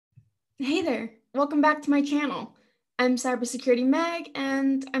Hey there, welcome back to my channel. I'm Cybersecurity Meg,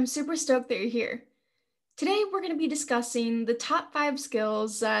 and I'm super stoked that you're here. Today, we're going to be discussing the top 5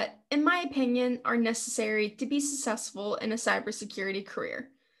 skills that, in my opinion, are necessary to be successful in a cybersecurity career.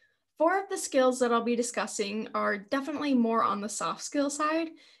 4 of the skills that I'll be discussing are definitely more on the soft skill side,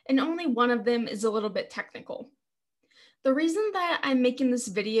 and only one of them is a little bit technical. The reason that I'm making this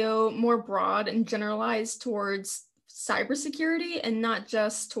video more broad and generalized towards cybersecurity and not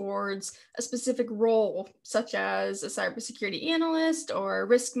just towards a specific role, such as a cybersecurity analyst or a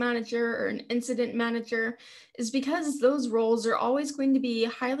risk manager or an incident manager, is because those roles are always going to be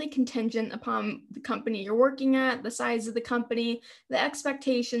highly contingent upon the company you're working at, the size of the company, the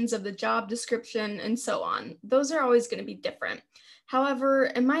expectations of the job description, and so on. Those are always going to be different. However,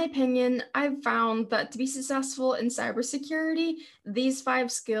 in my opinion, I've found that to be successful in cybersecurity, these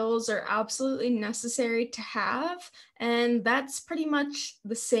 5 skills are absolutely necessary to have. And that's pretty much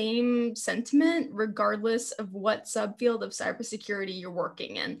the same sentiment, regardless of what subfield of cybersecurity you're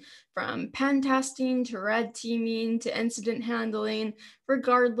working in, from pen testing to red teaming to incident handling.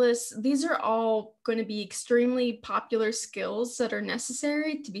 Regardless, these are all going to be extremely popular skills that are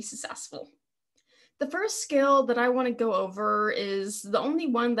necessary to be successful. The first skill that I want to go over is the only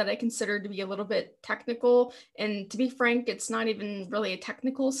one that I consider to be a little bit technical. And to be frank, it's not even really a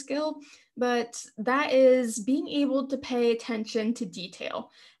technical skill, but that is being able to pay attention to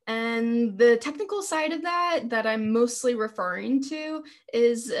detail. And the technical side of that I'm mostly referring to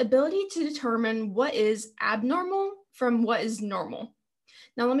is ability to determine what is abnormal from what is normal.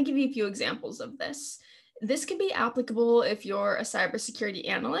 Now, let me give you a few examples of this. This can be applicable if you're a cybersecurity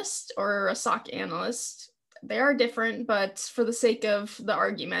analyst or a SOC analyst. They are different, but for the sake of the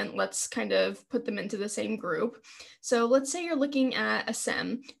argument, let's kind of put them into the same group. So let's say you're looking at a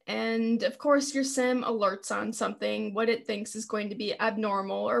SIM, and of course your SIM alerts on something, what it thinks is going to be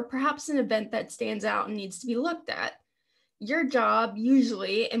abnormal, or perhaps an event that stands out and needs to be looked at. Your job,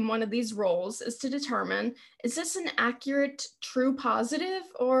 usually in one of these roles, is to determine, is this an accurate, true positive,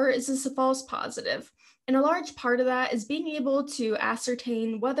 or is this a false positive? And a large part of that is being able to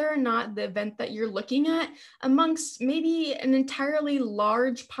ascertain whether or not the event that you're looking at, amongst maybe an entirely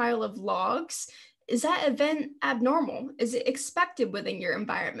large pile of logs, is that event abnormal? Is it expected within your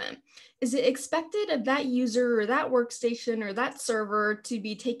environment? Is it expected of that user or that workstation or that server to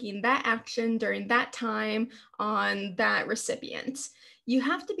be taking that action during that time on that recipient? You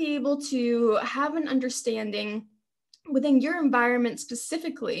have to be able to have an understanding within your environment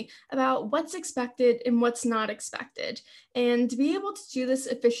specifically about what's expected and what's not expected. And to be able to do this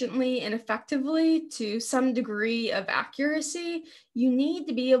efficiently and effectively to some degree of accuracy, you need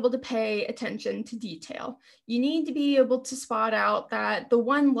to be able to pay attention to detail. You need to be able to spot out that the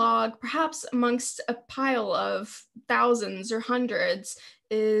one log, perhaps amongst a pile of thousands or hundreds,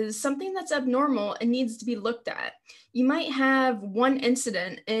 is something that's abnormal and needs to be looked at. You might have one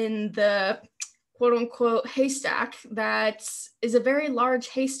incident in the quote unquote haystack that is a very large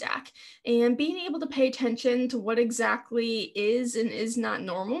haystack, and being able to pay attention to what exactly is and is not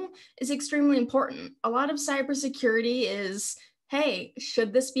normal is extremely important. A lot of cybersecurity is, hey,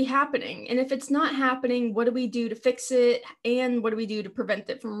 should this be happening? And if it's not happening, what do we do to fix it? And what do we do to prevent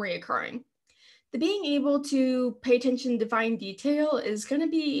it from reoccurring? The being able to pay attention to fine detail is going to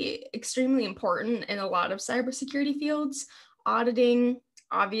be extremely important in a lot of cybersecurity fields. Auditing,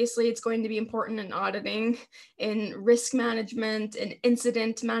 obviously, it's going to be important in auditing, in risk management, in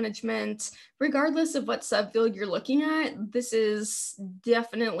incident management. Regardless of what subfield you're looking at, this is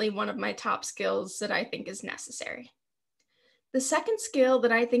definitely one of my top skills that I think is necessary. The second skill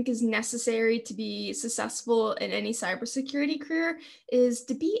that I think is necessary to be successful in any cybersecurity career is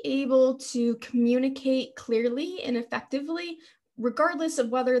to be able to communicate clearly and effectively, regardless of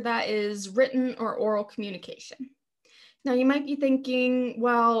whether that is written or oral communication. Now, you might be thinking,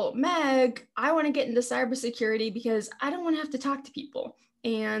 well, Meg, I want to get into cybersecurity because I don't want to have to talk to people.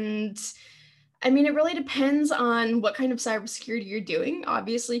 And I mean, it really depends on what kind of cybersecurity you're doing.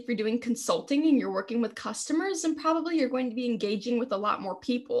 Obviously, if you're doing consulting and you're working with customers, then probably you're going to be engaging with a lot more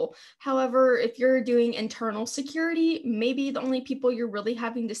people. However, if you're doing internal security, maybe the only people you're really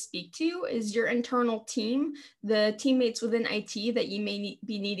having to speak to is your internal team, the teammates within IT that you may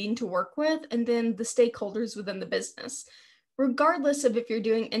be needing to work with, and then the stakeholders within the business. Regardless of if you're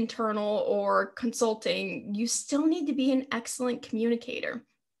doing internal or consulting, you still need to be an excellent communicator.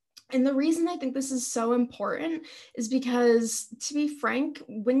 And the reason I think this is so important is because, to be frank,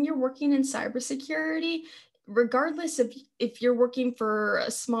 when you're working in cybersecurity, regardless of if you're working for an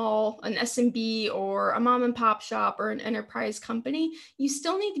SMB or a mom and pop shop or an enterprise company, you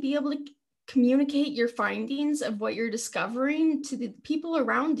still need to be able to communicate your findings of what you're discovering to the people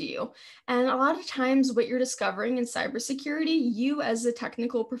around you. And a lot of times, what you're discovering in cybersecurity, you as a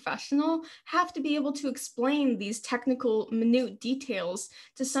technical professional have to be able to explain these technical, minute details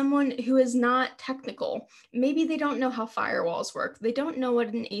to someone who is not technical. Maybe they don't know how firewalls work, they don't know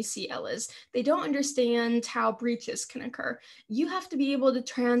what an ACL is, they don't understand how breaches can occur. You have to be able to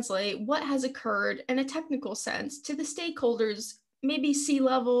translate what has occurred in a technical sense to the stakeholders, maybe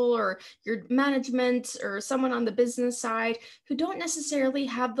C-level or your management or someone on the business side who don't necessarily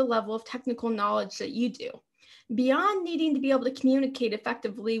have the level of technical knowledge that you do. Beyond needing to be able to communicate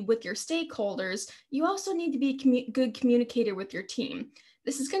effectively with your stakeholders, you also need to be a good communicator with your team.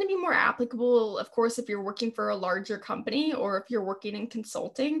 This is going to be more applicable, of course, if you're working for a larger company or if you're working in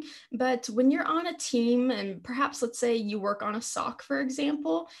consulting. But when you're on a team, and perhaps let's say you work on a SOC, for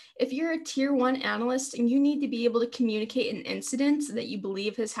example, if you're a tier 1 analyst and you need to be able to communicate an incident that you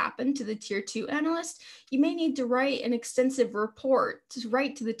believe has happened to the tier 2 analyst, you may need to write an extensive report to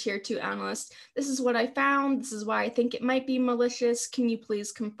write to the tier 2 analyst. This is what I found. This is why I think it might be malicious. Can you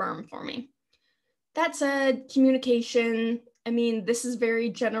please confirm for me? That said, communication, I mean, this is very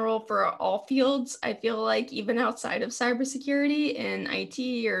general for all fields. I feel like even outside of cybersecurity in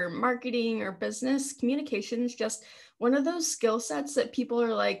IT or marketing or business, communication is just one of those skill sets that people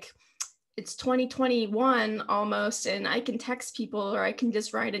are like, it's 2021 almost, and I can text people or I can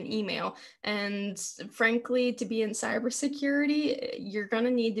just write an email. And frankly, to be in cybersecurity, you're going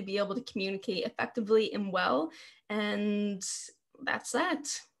to need to be able to communicate effectively and well. And that's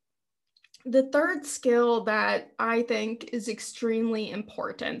that. The third skill that I think is extremely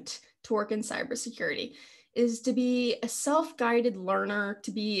important to work in cybersecurity is to be a self-guided learner, to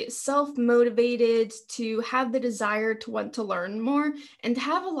be self-motivated, to have the desire to want to learn more, and to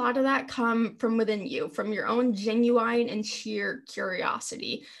have a lot of that come from within you, from your own genuine and sheer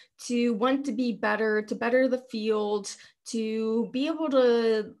curiosity, to want to be better, to better the field, to be able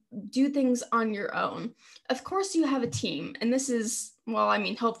to do things on your own. Of course, you have a team, and this is, well, I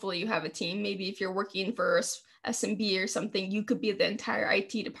mean, hopefully you have a team. Maybe if you're working for SMB or something, you could be the entire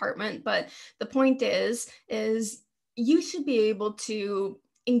IT department. But the point is you should be able to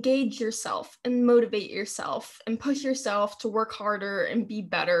engage yourself and motivate yourself and push yourself to work harder and be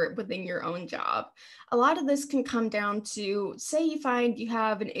better within your own job. A lot of this can come down to, say you find you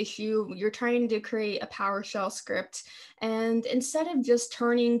have an issue, you're trying to create a PowerShell script, and instead of just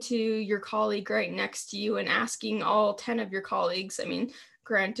turning to your colleague right next to you and asking all 10 of your colleagues, I mean,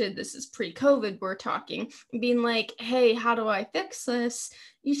 granted, this is pre-COVID, we're talking, being like, hey, how do I fix this?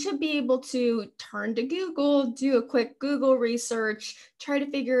 You should be able to turn to Google, do a quick Google research, try to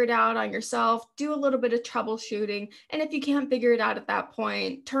figure it out on yourself, do a little bit of troubleshooting. And if you can't figure it out at that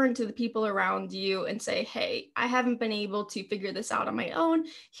point, turn to the people around you and say, hey, I haven't been able to figure this out on my own.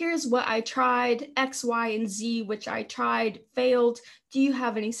 Here's what I tried, X, Y, and Z, which I tried, failed. Do you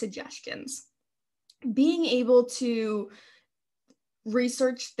have any suggestions? Being able to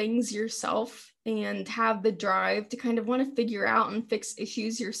research things yourself and have the drive to kind of want to figure out and fix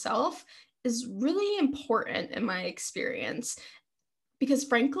issues yourself is really important in my experience. Because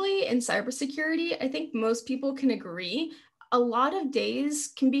frankly, in cybersecurity, I think most people can agree a lot of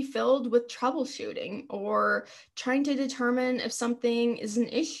days can be filled with troubleshooting or trying to determine if something is an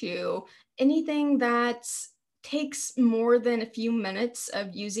issue. Anything that takes more than a few minutes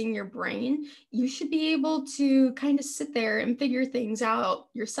of using your brain, you should be able to kind of sit there and figure things out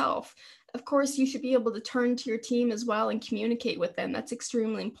yourself. Of course, you should be able to turn to your team as well and communicate with them. That's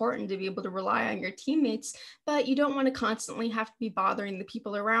extremely important to be able to rely on your teammates, but you don't want to constantly have to be bothering the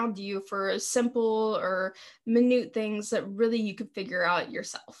people around you for simple or minute things that really you could figure out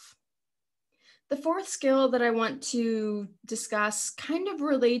yourself. The fourth skill that I want to discuss kind of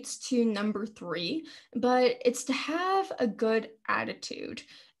relates to number 3, but it's to have a good attitude.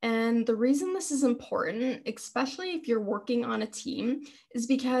 And the reason this is important, especially if you're working on a team, is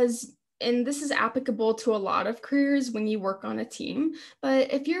because, and this is applicable to a lot of careers when you work on a team,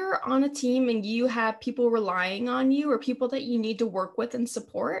 but if you're on a team and you have people relying on you or people that you need to work with and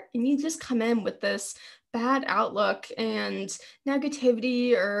support, and you just come in with this bad outlook and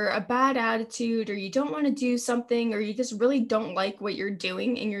negativity or a bad attitude, or you don't want to do something, or you just really don't like what you're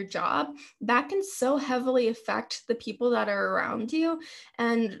doing in your job, that can so heavily affect the people that are around you.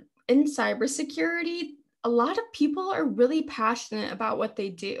 And in cybersecurity, a lot of people are really passionate about what they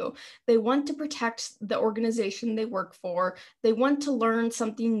do. They want to protect the organization they work for. They want to learn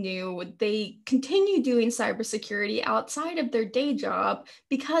something new. They continue doing cybersecurity outside of their day job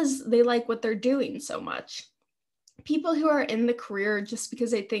because they like what they're doing so much. people who are in the career just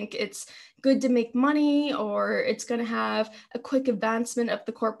because they think it's good to make money or it's going to have a quick advancement of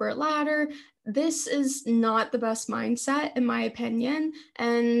the corporate ladder. This is not the best mindset, in my opinion.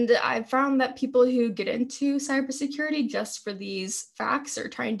 And I've found that people who get into cybersecurity just for these facts or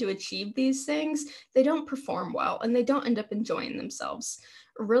trying to achieve these things, they don't perform well and they don't end up enjoying themselves.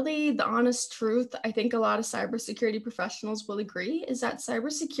 Really, the honest truth, I think a lot of cybersecurity professionals will agree, is that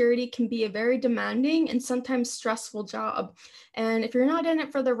cybersecurity can be a very demanding and sometimes stressful job. And if you're not in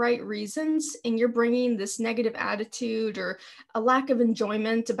it for the right reasons and you're bringing this negative attitude or a lack of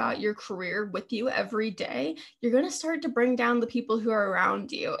enjoyment about your career with you every day, you're going to start to bring down the people who are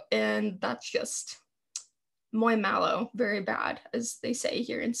around you. And that's just muy malo, very bad, as they say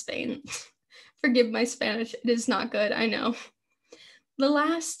here in Spain. Forgive my Spanish, it is not good, I know. The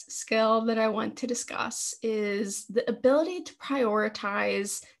last skill that I want to discuss is the ability to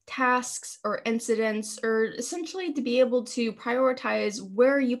prioritize tasks or incidents, or essentially to be able to prioritize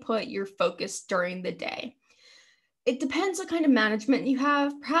where you put your focus during the day. It depends what kind of management you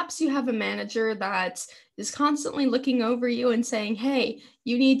have. Perhaps you have a manager that is constantly looking over you and saying, hey,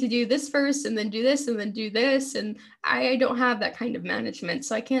 you need to do this first and then do this and then do this. And I don't have that kind of management,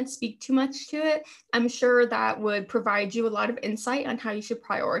 so I can't speak too much to it. I'm sure that would provide you a lot of insight on how you should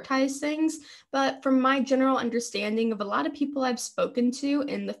prioritize things. But from my general understanding of a lot of people I've spoken to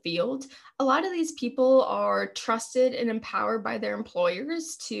in the field, a lot of these people are trusted and empowered by their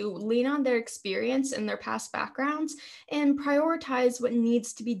employers to lean on their experience and their past backgrounds and prioritize what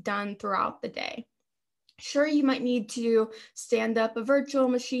needs to be done throughout the day. Sure, you might need to stand up a virtual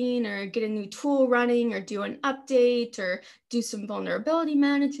machine or get a new tool running or do an update or do some vulnerability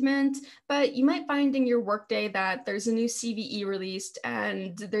management, but you might find in your workday that there's a new CVE released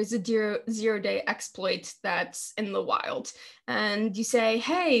and there's a zero-day exploit that's in the wild. And you say,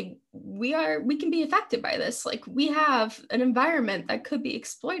 hey, we can be affected by this. Like, we have an environment that could be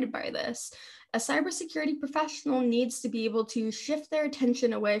exploited by this. A cybersecurity professional needs to be able to shift their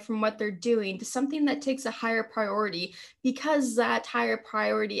attention away from what they're doing to something that takes a higher priority, because that higher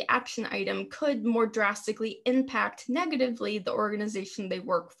priority action item could more drastically impact negatively the organization they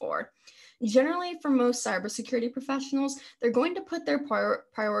work for. Generally, for most cybersecurity professionals, they're going to put their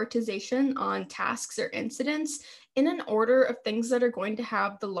prioritization on tasks or incidents in an order of things that are going to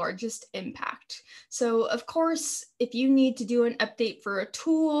have the largest impact. So, of course, if you need to do an update for a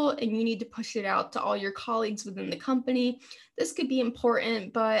tool and you need to push it out to all your colleagues within the company, this could be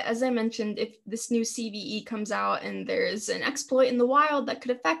important. But as I mentioned, if this new CVE comes out and there's an exploit in the wild that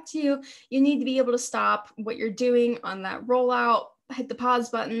could affect you, you need to be able to stop what you're doing on that rollout, hit the pause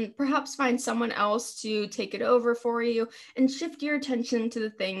button, perhaps find someone else to take it over for you, and shift your attention to the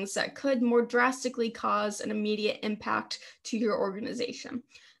things that could more drastically cause an immediate impact to your organization.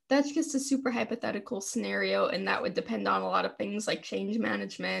 That's just a super hypothetical scenario, and that would depend on a lot of things like change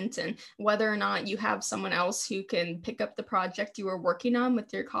management and whether or not you have someone else who can pick up the project you are working on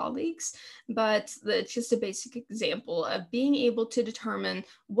with your colleagues. But it's just a basic example of being able to determine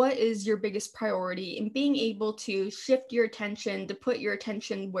what is your biggest priority and being able to shift your attention to put your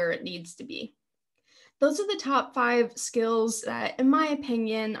attention where it needs to be. Those are the top 5 skills that, in my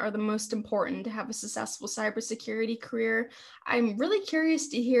opinion, are the most important to have a successful cybersecurity career. I'm really curious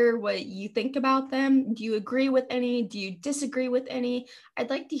to hear what you think about them. Do you agree with any? Do you disagree with any? I'd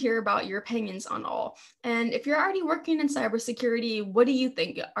like to hear about your opinions on all. And if you're already working in cybersecurity, what do you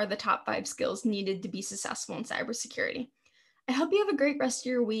think are the top 5 skills needed to be successful in cybersecurity? I hope you have a great rest of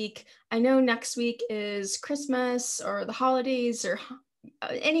your week. I know next week is Christmas or the holidays or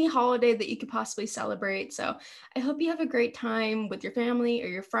any holiday that you could possibly celebrate. So I hope you have a great time with your family or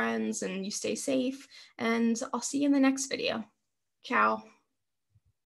your friends and you stay safe. And I'll see you in the next video. Ciao.